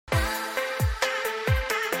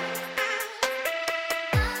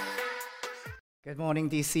Good morning,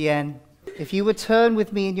 DCN. If you would turn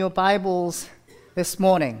with me in your Bibles this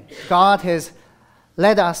morning, God has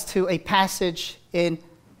led us to a passage in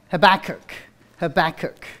Habakkuk.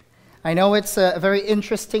 Habakkuk. I know it's a very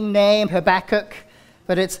interesting name, Habakkuk,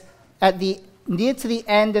 but it's near to the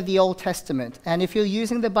end of the Old Testament. And if you're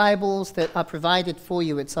using the Bibles that are provided for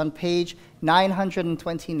you, it's on page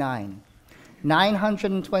 929.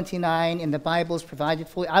 929 in the Bibles provided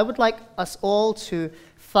for you. I would like us all to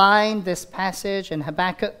find this passage in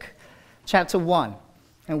Habakkuk chapter 1.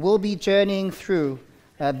 And we'll be journeying through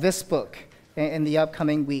this book in the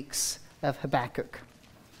upcoming weeks of Habakkuk.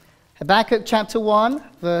 Habakkuk chapter 1,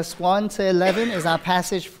 verse 1 to 11 is our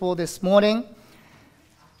passage for this morning.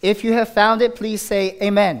 If you have found it, please say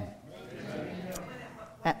amen.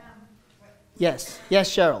 Yes,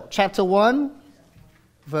 Cheryl. Chapter 1,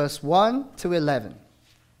 verse 1 to 11.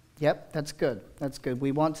 Yep, that's good. That's good.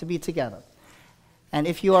 We want to be together. And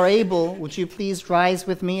if you are able, would you please rise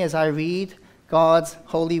with me as I read God's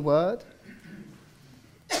holy word?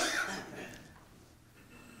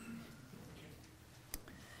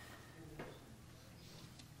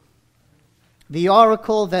 The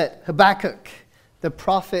oracle that Habakkuk, the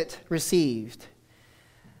prophet, received.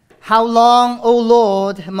 How long, O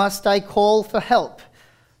Lord, must I call for help,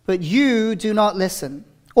 but you do not listen?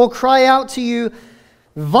 Or cry out to you,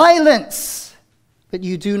 violence, but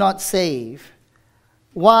you do not save?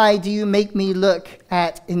 Why do you make me look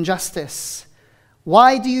at injustice?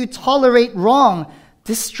 Why do you tolerate wrong?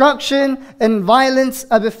 Destruction and violence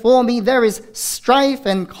are before me. There is strife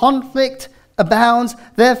and conflict abounds.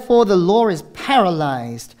 Therefore the law is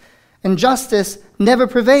paralyzed, and justice never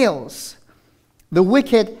prevails. The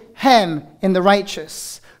wicked hem in the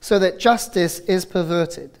righteous, so that justice is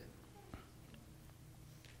perverted.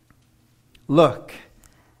 Look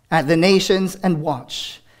at the nations and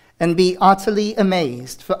watch, and be utterly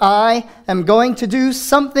amazed. For I am going to do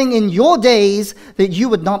something in your days that you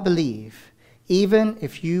would not believe, even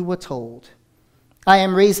if you were told. I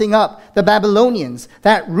am raising up the Babylonians,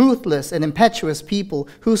 that ruthless and impetuous people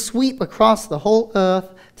who sweep across the whole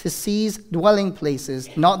earth to seize dwelling places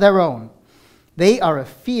not their own. They are a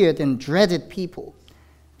feared and dreaded people.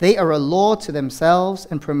 They are a law to themselves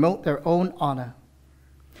and promote their own honor.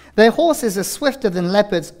 Their horses are swifter than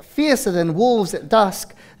leopards, fiercer than wolves at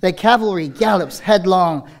dusk. Their cavalry gallops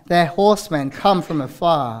headlong. Their horsemen come from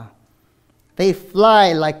afar. They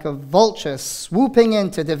fly like a vulture swooping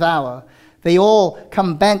in to devour. They all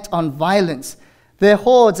come bent on violence. Their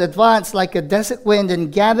hordes advance like a desert wind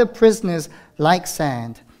and gather prisoners like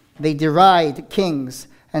sand. They deride kings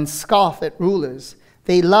and scoff at rulers.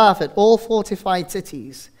 They laugh at all fortified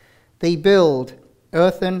cities. They build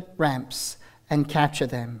earthen ramps and capture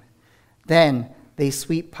them. Then they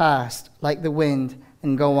sweep past like the wind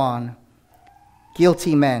and go on.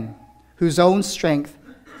 Guilty men whose own strength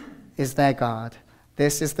is their God.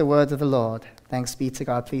 This is the word of the Lord. Thanks be to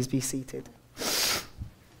God. Please be seated.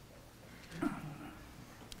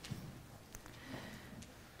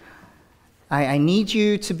 I need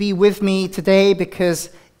you to be with me today because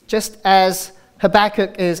just as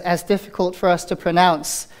Habakkuk is as difficult for us to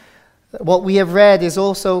pronounce, what we have read is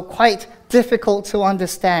also quite difficult to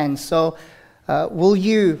understand. So will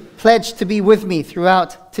you pledge to be with me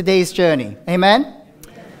throughout today's journey? Amen?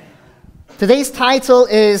 Amen. Today's title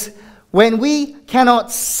is, When We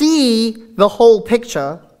Cannot See the Whole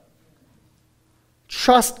Picture,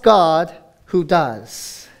 Trust God Who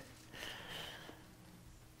Does.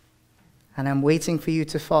 And I'm waiting for you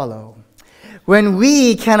to follow. When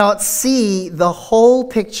we cannot see the whole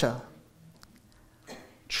picture,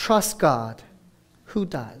 trust God who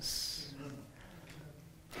does.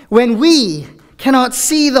 When we cannot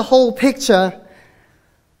see the whole picture,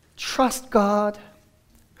 trust God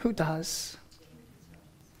who does.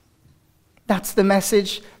 That's the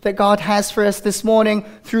message that God has for us this morning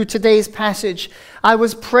through today's passage. I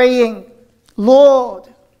was praying, Lord,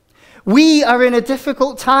 we are in a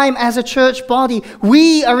difficult time as a church body.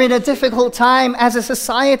 We are in a difficult time as a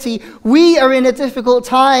society. We are in a difficult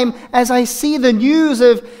time as I see the news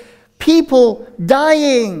of people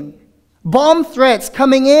dying, bomb threats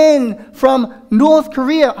coming in from North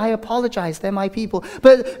Korea. I apologize, they're my people.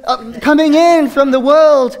 But coming in from the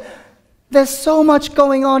world, there's so much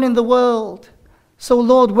going on in the world. So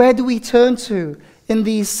Lord, where do we turn to in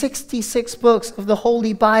these 66 books of the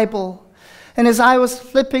Holy Bible? And as I was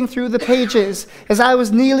flipping through the pages, as I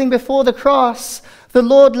was kneeling before the cross, the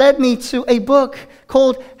Lord led me to a book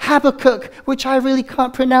called Habakkuk, which I really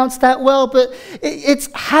can't pronounce that well, but it's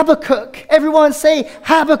Habakkuk. Everyone say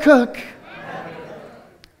Habakkuk. Habakkuk.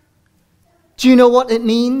 Do you know what it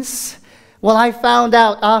means? Well, I found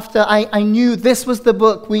out after I knew this was the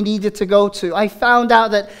book we needed to go to. I found out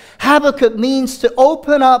that Habakkuk means to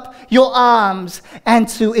open up your arms and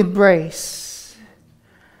to embrace.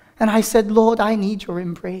 And I said, Lord, I need your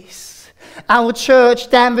embrace. Our church,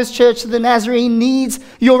 Danvers Church of the Nazarene, needs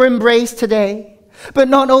your embrace today. But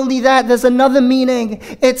not only that, there's another meaning.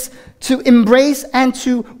 It's to embrace and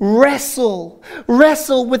to wrestle.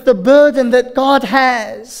 Wrestle with the burden that God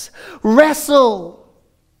has. Wrestle.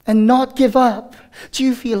 And not give up. Do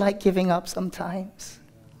you feel like giving up sometimes?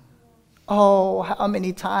 Oh, how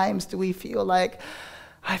many times do we feel like,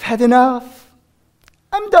 I've had enough.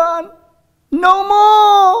 I'm done. No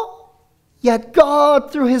more. Yet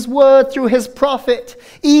God, through his word, through his prophet,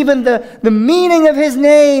 even the meaning of his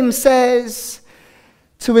name says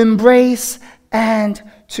to embrace and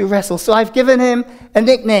to wrestle. So I've given him a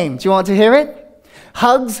nickname. Do you want to hear it?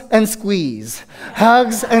 Hugs and Squeeze.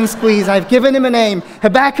 Hugs and Squeeze. I've given him a name.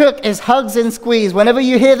 Habakkuk is Hugs and Squeeze. Whenever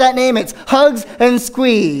you hear that name, it's Hugs and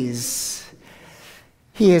Squeeze.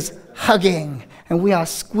 He is hugging, and we are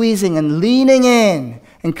squeezing and leaning in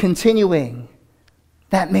and continuing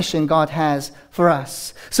that mission God has for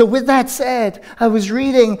us. So with that said, I was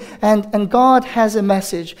reading, and God has a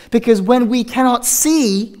message, because when we cannot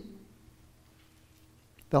see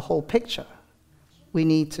the whole picture, we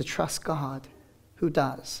need to trust God who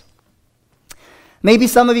does. Maybe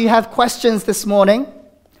some of you have questions this morning.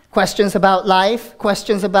 Questions about life,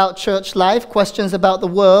 questions about church life, questions about the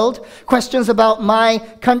world, questions about my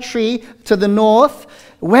country to the north.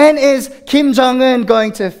 When is Kim Jong-un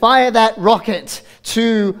going to fire that rocket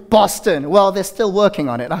to Boston? Well, they're still working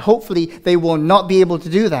on it. Hopefully they will not be able to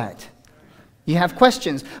do that. You have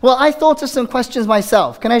questions. Well, I thought of some questions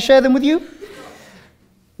myself. Can I share them with you?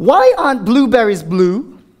 Why aren't blueberries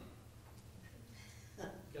blue?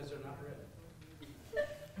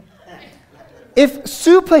 If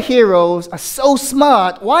superheroes are so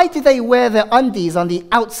smart, why do they wear their undies on the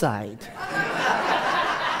outside?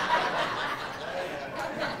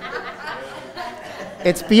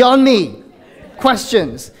 It's beyond me.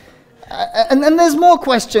 Questions. And there's more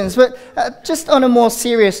questions, but just on a more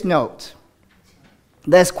serious note.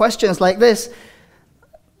 There's questions like this.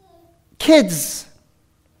 Kids,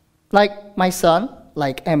 like my son,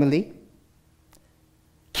 like Emily,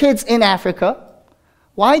 kids in Africa,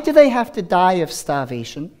 why do they have to die of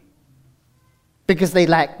starvation? Because they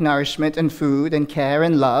lack nourishment and food and care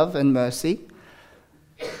and love and mercy.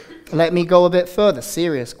 Let me go a bit further,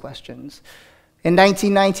 serious questions. In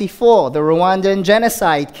 1994, the Rwandan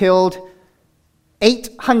genocide killed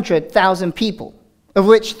 800,000 people, of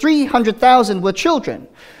which 300,000 were children.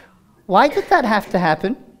 Why did that have to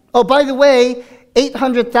happen? Oh, by the way,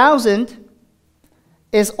 800,000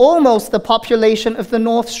 is almost the population of the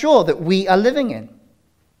North Shore that we are living in.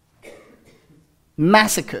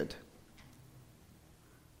 Massacred.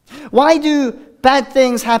 Why do bad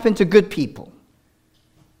things happen to good people?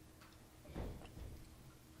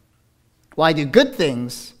 Why do good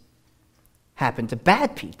things happen to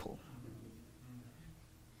bad people?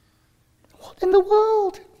 What in the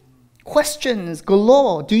world? Questions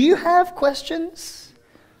galore. Do you have questions?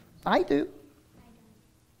 I do.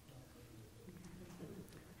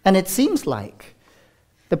 And it seems like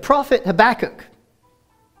the prophet Habakkuk,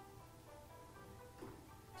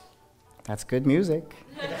 that's good music.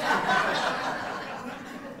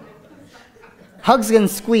 Hugs and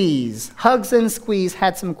Squeeze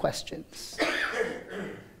had some questions.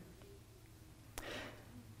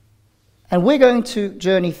 And we're going to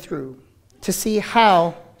journey through to see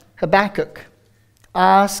how Habakkuk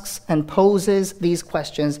asks and poses these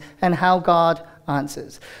questions and how God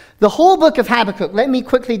answers. The whole book of Habakkuk, let me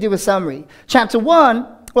quickly do a summary. Chapter 1,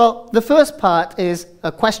 well, the first part is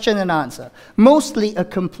a question and answer, mostly a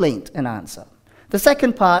complaint and answer. The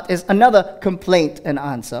second part is another complaint and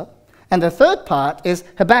answer. And the third part is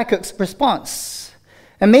Habakkuk's response.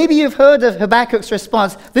 And maybe you've heard of Habakkuk's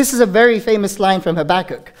response. This is a very famous line from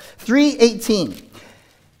Habakkuk, 3:18,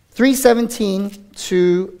 3:17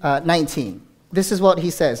 to 19. This is what he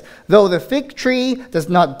says. Though the fig tree does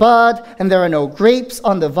not bud, and there are no grapes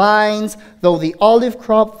on the vines, though the olive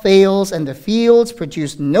crop fails, and the fields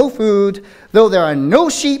produce no food, though there are no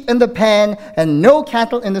sheep in the pen, and no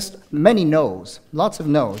cattle in the many no's, lots of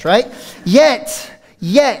no's, right?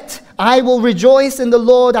 Yet, I will rejoice in the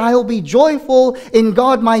Lord, I will be joyful in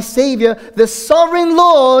God my Savior. The sovereign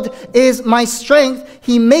Lord is my strength.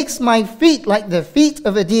 He makes my feet like the feet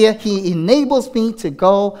of a deer. He enables me to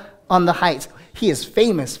go on the heights. He is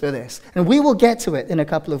famous for this, and we will get to it in a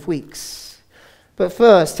couple of weeks. But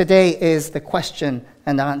first, today is the question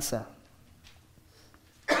and answer.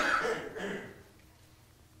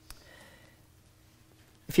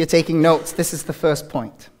 If you're taking notes, this is the first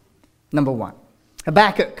point. Number 1.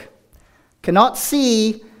 Habakkuk cannot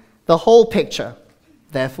see the whole picture.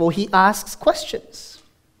 Therefore, he asks questions.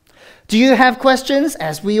 Do you have questions?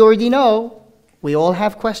 As we already know, we all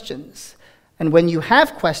have questions. And when you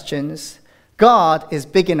have questions, God is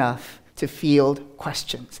big enough to field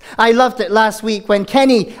questions. I loved it last week when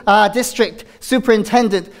Kenny, our district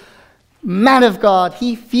superintendent, man of God,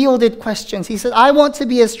 he fielded questions. He said, I want to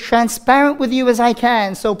be as transparent with you as I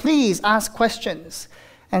can, so please ask questions.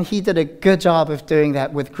 And he did a good job of doing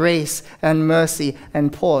that with grace and mercy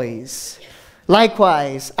and poise.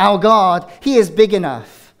 Likewise, our God, he is big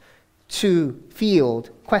enough to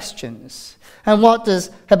field questions. And what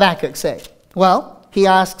does Habakkuk say? Well, he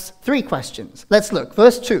asks 3 questions. Let's look.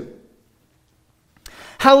 Verse 2.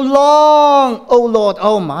 How long, O Lord?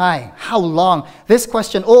 Oh my, how long? This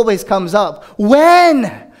question always comes up. When?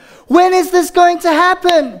 When is this going to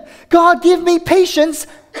happen? God, give me patience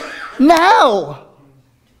now.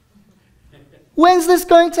 When's this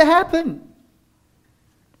going to happen?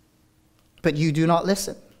 But you do not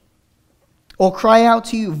listen. Or cry out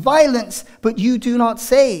to you, violence, but you do not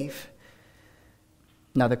save.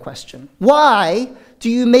 Another question. Why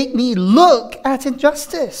do you make me look at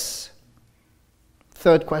injustice?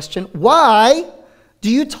 Third question. Why do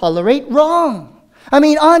you tolerate wrong? I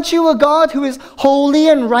mean, aren't you a God who is holy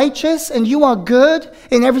and righteous and you are good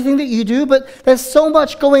in everything that you do? But there's so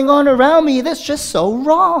much going on around me that's just so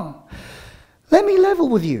wrong. Let me level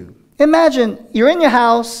with you. Imagine you're in your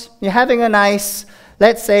house, you're having a nice,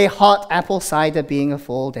 let's say, hot apple cider being a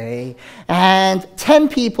full day, and 10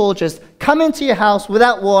 people just come into your house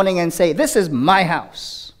without warning and say, this is my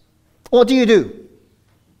house. What do you do?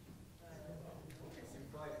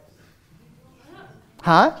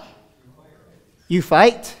 Huh? You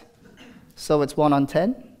fight? So it's 1 on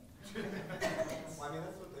 10?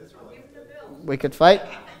 We could fight?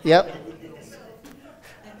 Yep.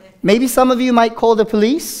 Maybe some of you might call the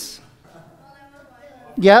police.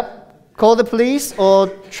 Yep. Call the police or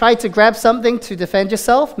try to grab something to defend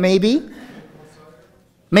yourself. Maybe.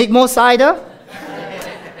 Make more cider.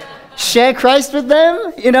 Share Christ with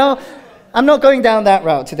them. You know, I'm not going down that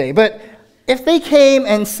route today. But if they came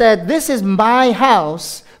and said, this is my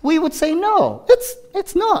house, we would say, no,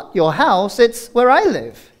 it's not your house, it's where I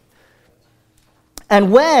live.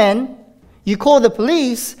 And when you call the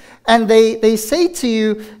police and they say to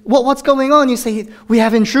you, what's going on? You say, we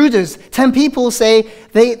have intruders. 10 people say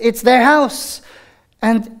it's their house.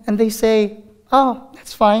 And they say, oh,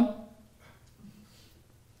 that's fine.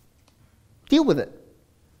 Deal with it.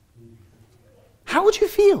 How would you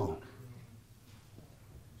feel?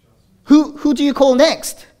 Who do you call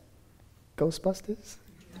next? Ghostbusters?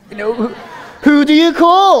 You know, who do you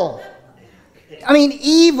call? I mean,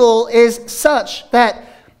 evil is such that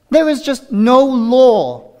there is just no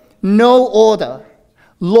law, no order,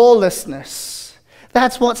 lawlessness.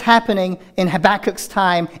 That's what's happening in Habakkuk's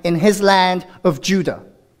time in his land of Judah.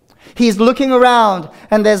 He's looking around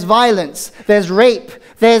and there's violence, there's rape,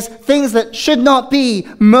 there's things that should not be,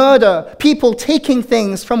 murder, people taking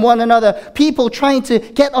things from one another, people trying to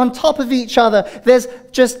get on top of each other. There's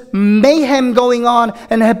just mayhem going on.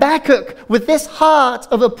 And Habakkuk, with this heart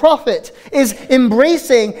of a prophet, is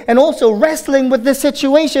embracing and also wrestling with the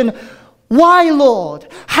situation. Why, Lord?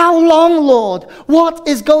 How long, Lord? What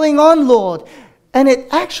is going on, Lord? And it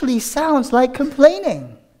actually sounds like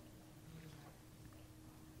complaining.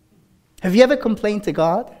 Have you ever complained to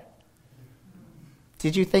God?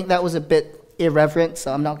 Did you think that was a bit irreverent,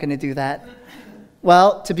 so I'm not going to do that?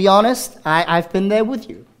 Well, to be honest, I've been there with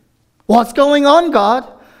you. What's going on,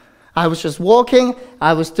 God? I was just walking,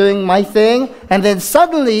 I was doing my thing, and then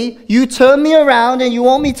suddenly you turn me around and you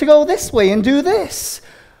want me to go this way and do this.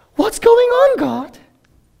 What's going on, God?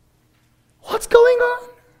 What's going on?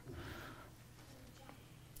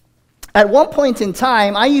 At one point in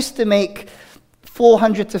time, I used to make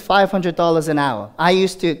 $400 to $500 an hour. I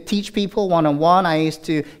used to teach people one-on-one. I used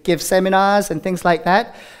to give seminars and things like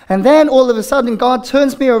that. And then all of a sudden, God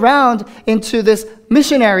turns me around into this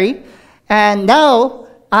missionary. And now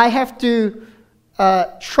I have to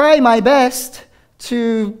try my best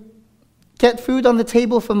to get food on the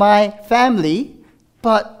table for my family.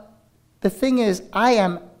 But the thing is, I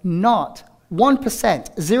am not 1%,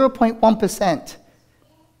 0.1%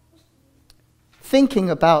 thinking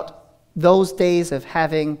about those days of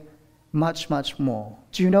having much, much more.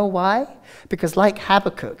 Do you know why? Because like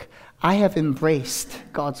Habakkuk, I have embraced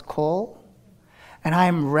God's call, and I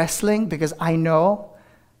am wrestling because I know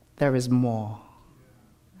there is more.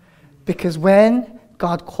 Because when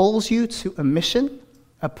God calls you to a mission,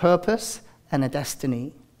 a purpose, and a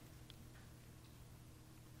destiny,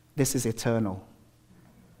 this is eternal.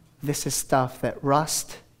 this is stuff that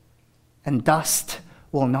rust and dust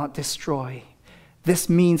will not destroy. This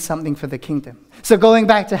means something for the kingdom. So going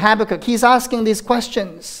back to Habakkuk, he's asking these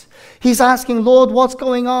questions. He's asking, Lord, what's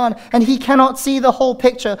going on? And he cannot see the whole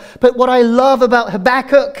picture. But what I love about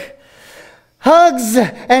Habakkuk, hugs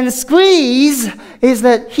and squeeze, is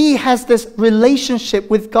that he has this relationship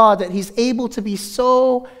with God, that he's able to be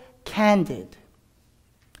so candid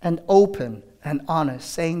and open and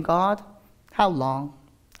honest, saying, God, how long?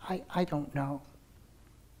 I don't know.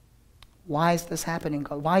 Why is this happening,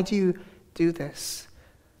 God? Why do you do this?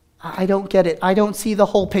 I don't get it. I don't see the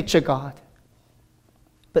whole picture, God.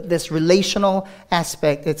 But this relational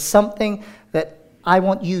aspect, it's something that I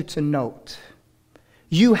want you to note.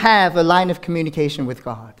 You have a line of communication with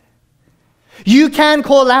God. You can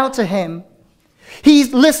call out to him.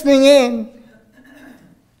 He's listening in.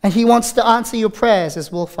 And he wants to answer your prayers,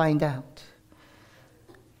 as we'll find out.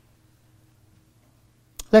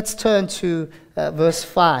 Let's turn to verse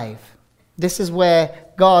 5. This is where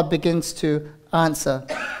God begins to answer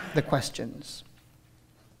the questions.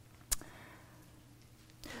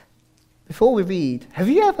 Before we read, have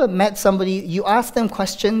you ever met somebody, you ask them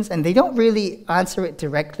questions and they don't really answer it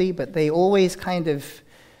directly, but they always kind of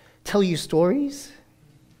tell you stories?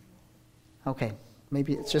 Okay,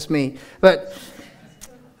 maybe it's just me. But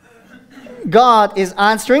God is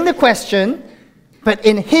answering the question, but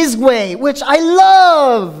in his way, which I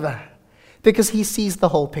love, because he sees the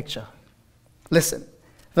whole picture. Listen,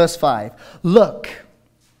 verse 5. Look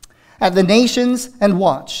at the nations and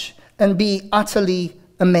watch, and be utterly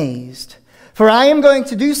amazed. For I am going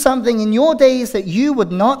to do something in your days that you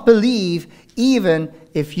would not believe, even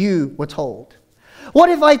if you were told. What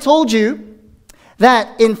if I told you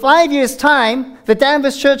that in 5 years' time, the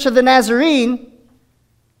Danvers Church of the Nazarene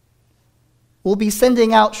will be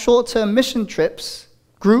sending out short-term mission trips,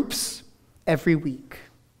 groups, every week?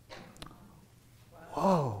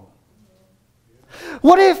 Whoa.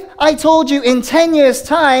 What if I told you in 10 years'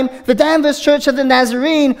 time, the Danvers Church of the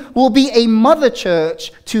Nazarene will be a mother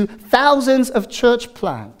church to thousands of church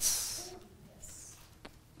plants?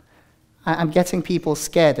 I'm getting people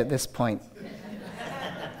scared at this point.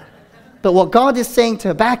 But what God is saying to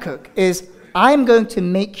Habakkuk is, I'm going to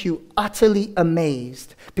make you utterly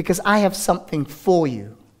amazed because I have something for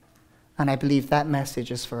you. And I believe that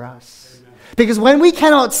message is for us. Amen. Because when we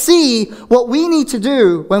cannot see, what we need to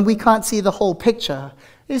do when we can't see the whole picture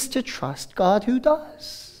is to trust God who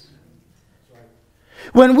does.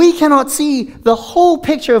 When we cannot see the whole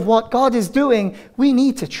picture of what God is doing, we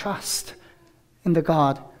need to trust in the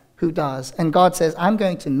God who does. And God says, I'm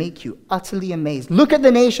going to make you utterly amazed. Look at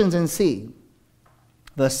the nations and see.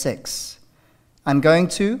 Verse 6. I'm going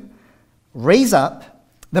to raise up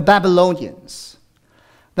the Babylonians,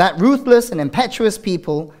 that ruthless and impetuous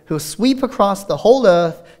people who sweep across the whole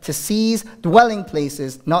earth to seize dwelling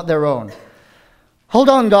places not their own. Hold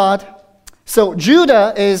on, God. So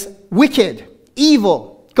Judah is wicked,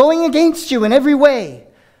 evil, going against you in every way.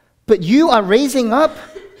 But you are raising up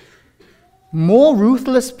more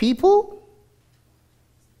ruthless people?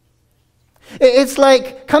 It's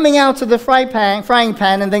like coming out of the frying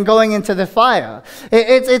pan and then going into the fire.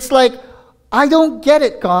 It's like, I don't get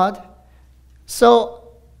it, God. So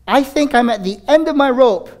I think I'm at the end of my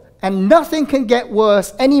rope and nothing can get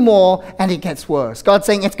worse anymore, and it gets worse. God's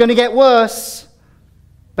saying it's going to get worse.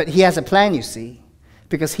 But he has a plan, you see,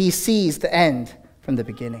 because he sees the end from the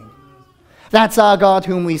beginning. That's our God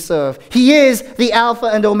whom we serve. He is the Alpha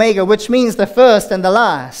and Omega, which means the first and the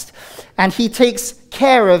last. And he takes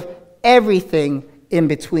care of everything in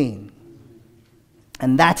between.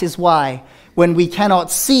 And that is why when we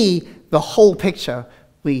cannot see the whole picture,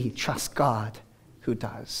 we trust God who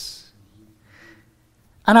does.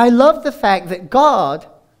 And I love the fact that God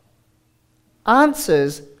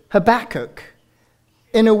answers Habakkuk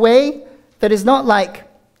in a way that is not like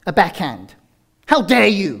a backhand. How dare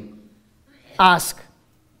you ask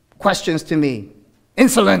questions to me?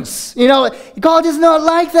 Insolence. You know, God is not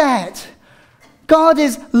like that. God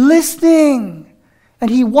is listening. And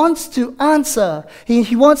he wants to answer.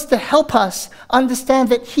 He wants to help us understand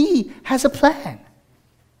that he has a plan.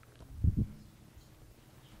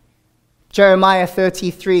 Jeremiah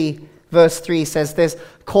 33 verse 3 says this,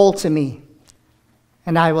 "Call to me,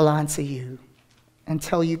 and I will answer you, and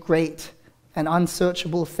tell you great and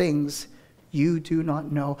unsearchable things you do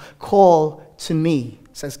not know." Call to me,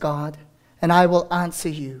 says God, and I will answer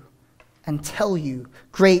you and tell you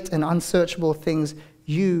great and unsearchable things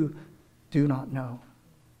you do not know.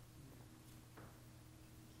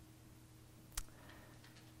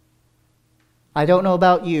 I don't know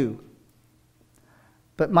about you,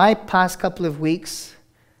 but my past couple of weeks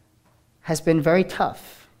has been very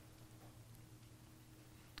tough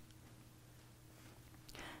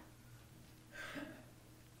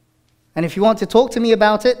And if you want to talk to me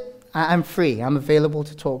about it, I'm free. I'm available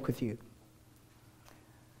to talk with you.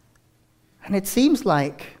 And it seems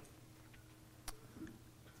like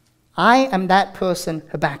I am that person,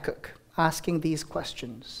 Habakkuk, asking these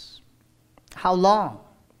questions. How long?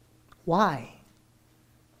 Why?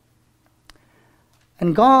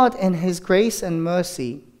 And God, in His grace and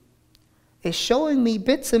mercy, is showing me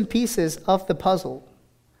bits and pieces of the puzzle.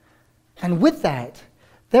 And with that,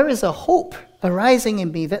 there is a hope arising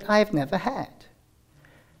in me that I've never had.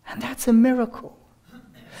 And that's a miracle.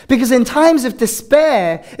 Because in times of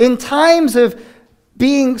despair, in times of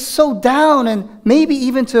being so down and maybe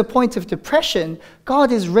even to a point of depression,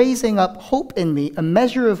 God is raising up hope in me, a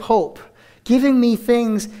measure of hope, giving me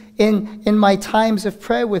things in my times of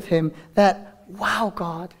prayer with Him that, wow,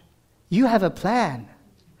 God, you have a plan.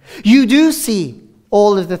 You do see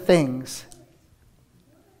all of the things,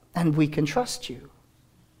 and we can trust you.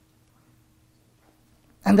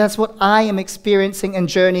 And that's what I am experiencing and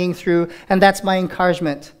journeying through, and that's my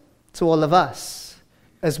encouragement to all of us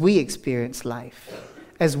as we experience life,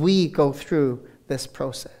 as we go through this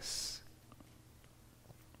process.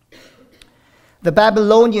 The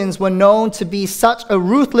Babylonians were known to be such a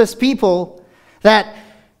ruthless people that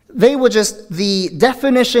they were just the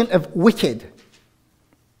definition of wicked.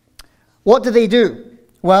 What do?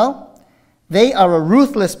 Well, they are a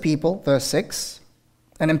ruthless people, verse 6,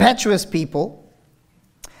 an impetuous people,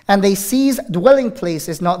 and they seize dwelling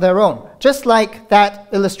places not their own. Just like that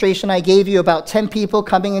illustration I gave you about 10 people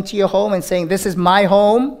coming into your home and saying, this is my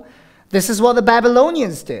home. This is what the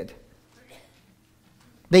Babylonians did.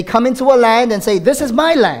 They come into a land and say, this is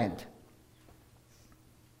my land.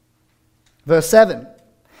 Verse 7,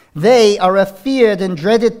 they are a feared and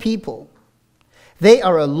dreaded people. They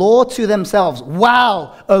are a law to themselves.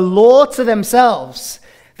 Wow, a law to themselves.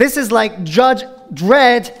 This is like Judge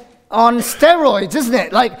Dredd on steroids, isn't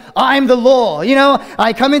it? Like, I'm the law. You know,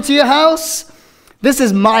 I come into your house, this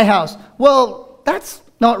is my house. Well, that's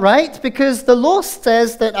not right, because the law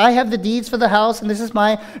says that I have the deeds for the house and this is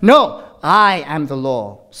my... No, I am the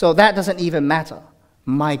law. So that doesn't even matter.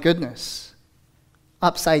 My goodness.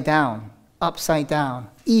 Upside down,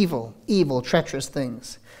 evil, treacherous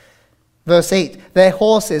things. Verse 8, their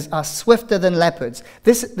horses are swifter than leopards.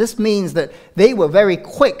 This means that they were very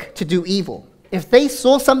quick to do evil. If they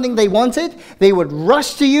saw something they wanted, they would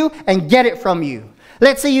rush to you and get it from you.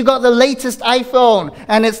 Let's say you got the latest iPhone,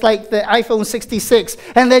 and it's like the iPhone 66,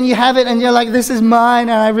 and then you have it, and you're like, this is mine,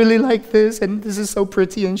 and I really like this, and this is so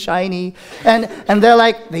pretty and shiny. And they're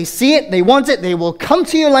like, they see it, they want it, they will come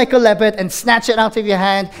to you like a leopard and snatch it out of your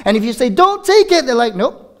hand. And if you say, don't take it, they're like,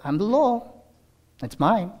 nope, I'm the law. It's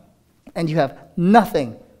mine. And you have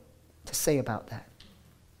nothing to say about that.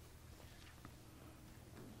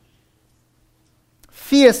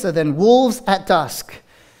 Fiercer than wolves at dusk.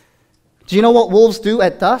 Do you know what wolves do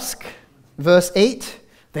at dusk? Verse 8,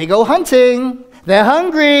 they go hunting. They're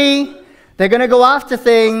hungry. They're going to go after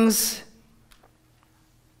things.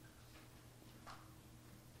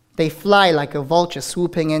 They fly like a vulture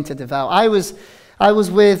swooping in to devour. I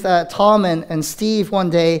was with Tom and Steve one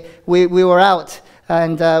day. We were out.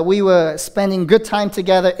 And we were spending good time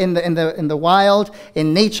together in the wild,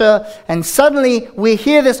 in nature. And suddenly we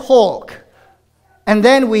hear this hawk. And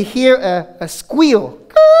then we hear a squeal.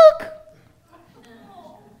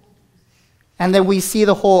 And then we see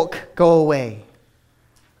the hawk go away.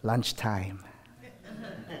 Lunchtime.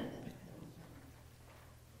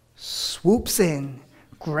 Swoops in,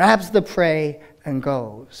 grabs the prey, and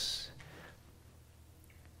goes.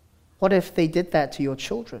 What if they did that to your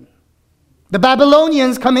children? The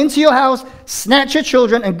Babylonians come into your house, snatch your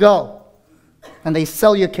children, and go. And they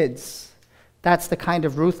sell your kids. That's the kind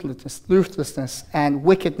of ruthlessness and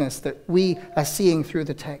wickedness that we are seeing through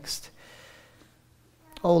the text.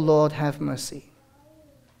 Oh Lord, have mercy.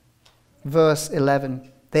 Verse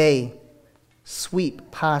 11, they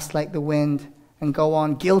sweep past like the wind and go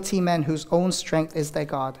on, guilty men whose own strength is their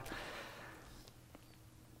God.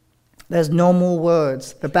 There's no more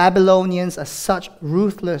words. The Babylonians are such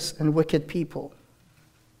ruthless and wicked people.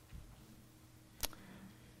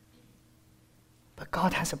 But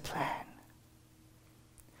God has a plan.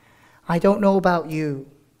 I don't know about you,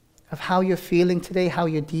 of how you're feeling today, how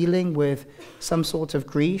you're dealing with some sort of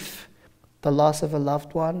grief, the loss of a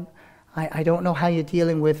loved one. I don't know how you're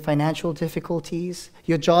dealing with financial difficulties,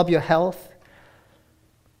 your job, your health.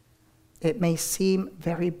 It may seem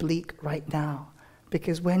very bleak right now.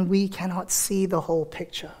 Because when we cannot see the whole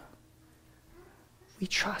picture, we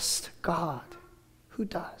trust God, who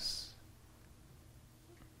does.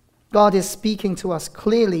 God is speaking to us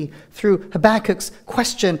clearly through Habakkuk's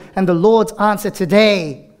question and the Lord's answer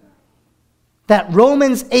today. that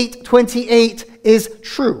Romans 8:28 is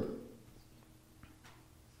true.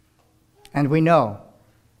 And we know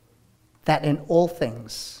that in all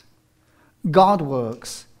things, God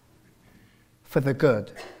works for the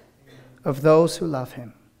good of those who love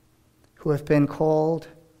him, who have been called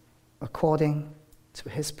according to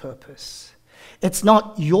his purpose. It's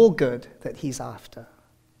not your good that he's after.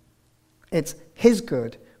 It's his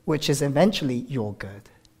good, which is eventually your good.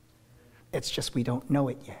 It's just we don't know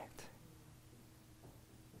it yet.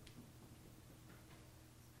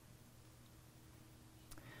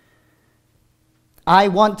 I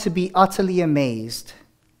want to be utterly amazed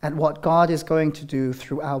at what God is going to do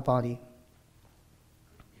through our body.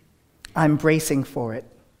 I'm bracing for it.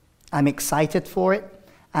 I'm excited for it,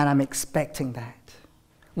 and I'm expecting that.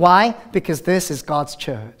 Why? Because this is God's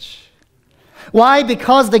church. Why?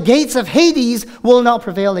 Because the gates of Hades will not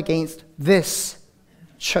prevail against this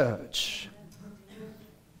church.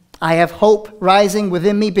 I have hope rising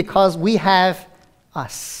within me because we have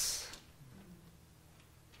us,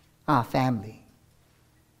 our family.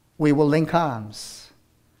 We will link arms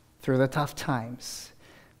through the tough times.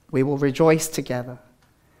 We will rejoice together.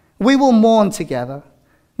 We will mourn together.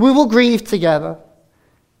 We will grieve together.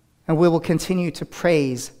 And we will continue to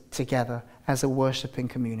praise together as a worshiping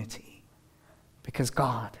community. Because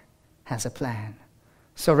God has a plan.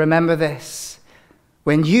 So remember this.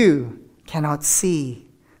 When you cannot see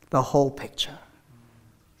the whole picture,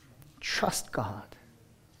 trust God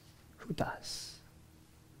who does.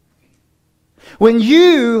 When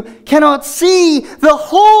you cannot see the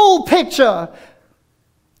whole picture,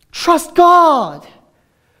 trust God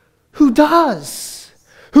who does,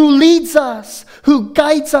 who leads us, who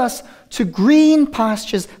guides us to green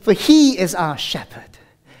pastures, for he is our shepherd,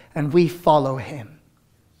 and we follow him.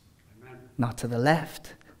 Amen. Not to the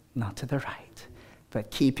left, not to the right,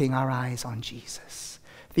 but keeping our eyes on Jesus,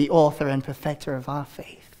 the author and perfecter of our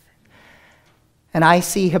faith. And I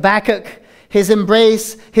see Habakkuk, his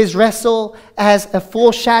embrace, his wrestle, as a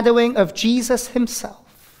foreshadowing of Jesus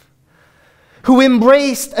himself, who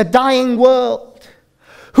embraced a dying world,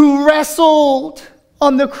 who wrestled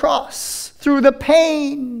on the cross through the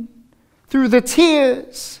pain, through the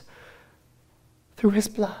tears, through his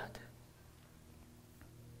blood.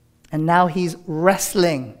 And now he's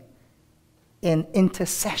wrestling in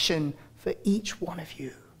intercession for each one of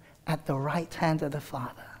you at the right hand of the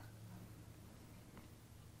Father.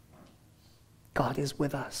 God is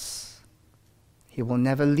with us. He will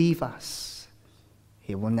never leave us.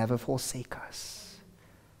 He will never forsake us.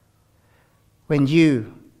 When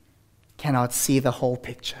you cannot see the whole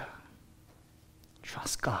picture,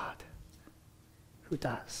 trust God who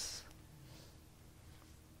does.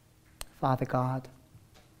 Father God,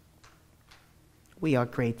 we are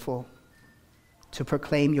grateful to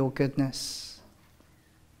proclaim your goodness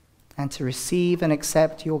and to receive and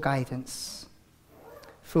accept your guidance.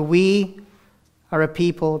 For we are a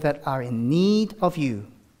people that are in need of you.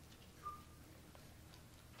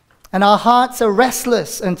 And our hearts are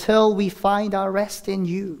restless until we find our rest in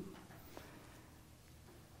you.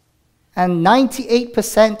 And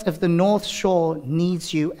 98% of the North Shore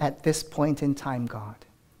needs you at this point in time, God.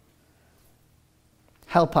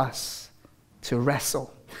 Help us to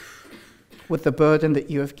wrestle with the burden that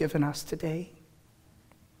you have given us today.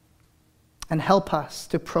 And help us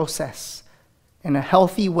to process in a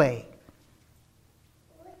healthy way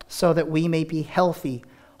so that we may be healthy,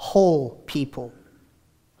 whole people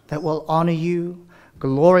that will honor you,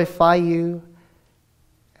 glorify you,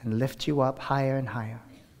 and lift you up higher and higher.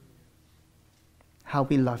 How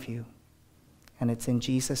we love you. And it's in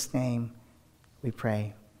Jesus' name we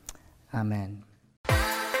pray. Amen.